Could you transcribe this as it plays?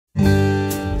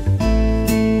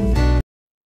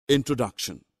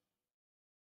Introduction.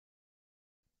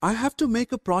 I have to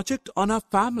make a project on our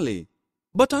family,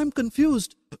 but I'm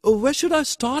confused. Where should I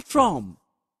start from?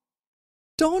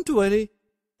 Don't worry,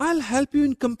 I'll help you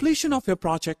in completion of your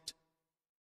project.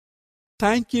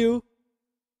 Thank you.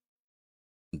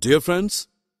 Dear friends,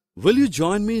 will you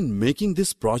join me in making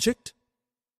this project?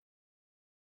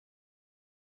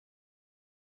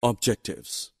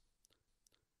 Objectives.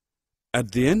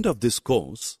 At the end of this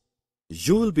course,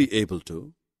 you will be able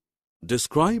to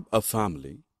describe a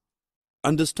family,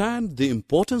 understand the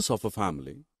importance of a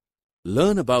family,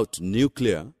 learn about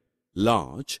nuclear,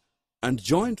 large, and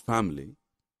joint family,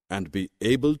 and be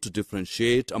able to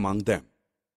differentiate among them.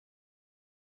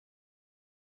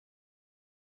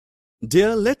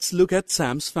 Dear, let's look at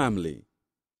Sam's family.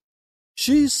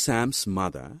 She is Sam's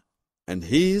mother and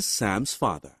he is Sam's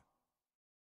father.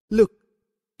 Look,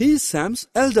 he is Sam's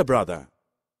elder brother.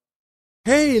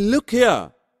 Hey, look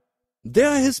here. They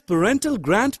are his parental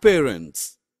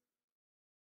grandparents.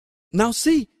 Now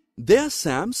see, they are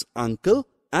Sam's uncle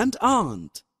and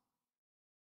aunt.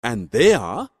 And they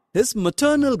are his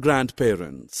maternal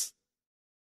grandparents.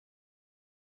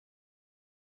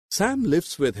 Sam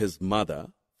lives with his mother,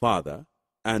 father,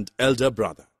 and elder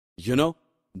brother. You know,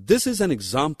 this is an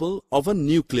example of a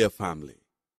nuclear family.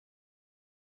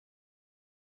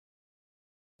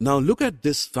 Now look at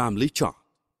this family chart.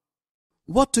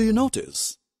 What do you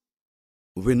notice?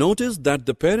 We notice that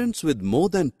the parents with more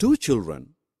than 2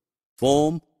 children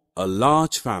form a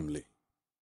large family.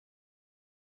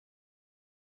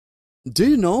 Do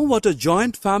you know what a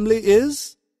joint family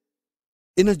is?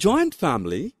 In a joint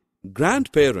family,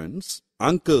 grandparents,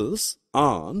 uncles,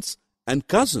 aunts, and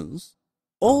cousins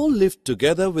all live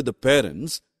together with the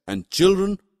parents and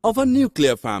children of a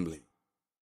nuclear family.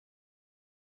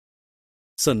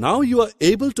 So now you are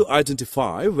able to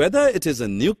identify whether it is a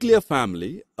nuclear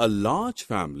family, a large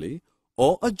family,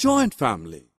 or a joint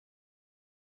family.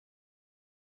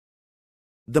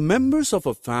 The members of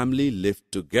a family live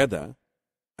together,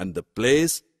 and the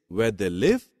place where they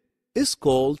live is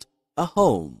called a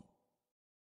home.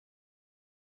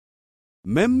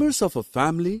 Members of a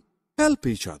family help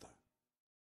each other.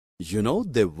 You know,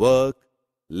 they work,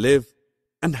 live,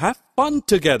 and have fun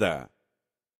together.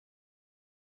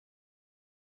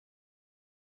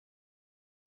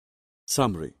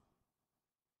 Summary.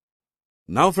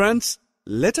 Now friends,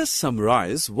 let us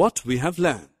summarize what we have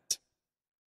learned.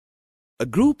 A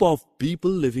group of people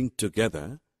living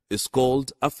together is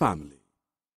called a family.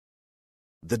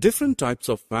 The different types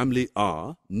of family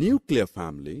are nuclear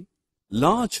family,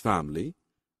 large family,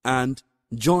 and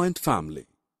joint family.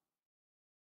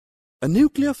 A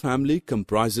nuclear family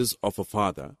comprises of a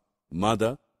father,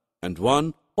 mother, and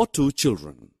 1 or 2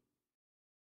 children.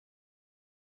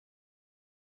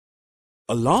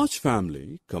 A large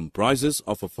family comprises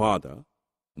of a father,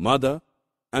 mother,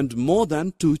 and more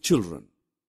than 2 children.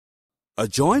 A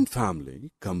joint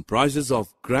family comprises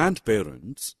of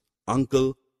grandparents,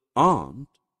 uncle, aunt,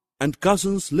 and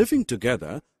cousins living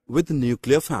together with the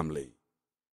nuclear family.